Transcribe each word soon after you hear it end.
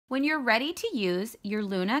When you're ready to use your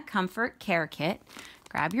Luna Comfort Care Kit,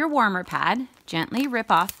 grab your warmer pad, gently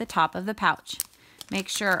rip off the top of the pouch. Make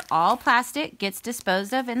sure all plastic gets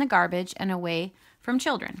disposed of in the garbage and away from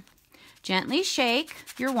children. Gently shake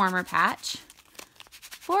your warmer patch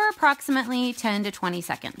for approximately 10 to 20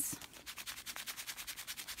 seconds.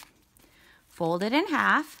 Fold it in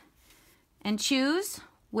half and choose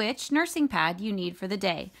which nursing pad you need for the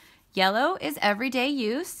day. Yellow is everyday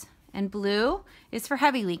use and blue is for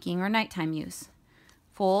heavy leaking or nighttime use.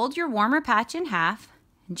 Fold your warmer patch in half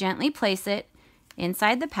and gently place it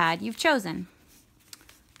inside the pad you've chosen.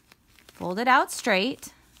 Fold it out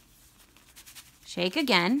straight. Shake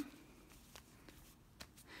again.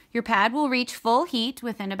 Your pad will reach full heat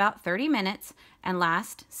within about 30 minutes and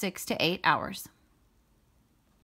last 6 to 8 hours.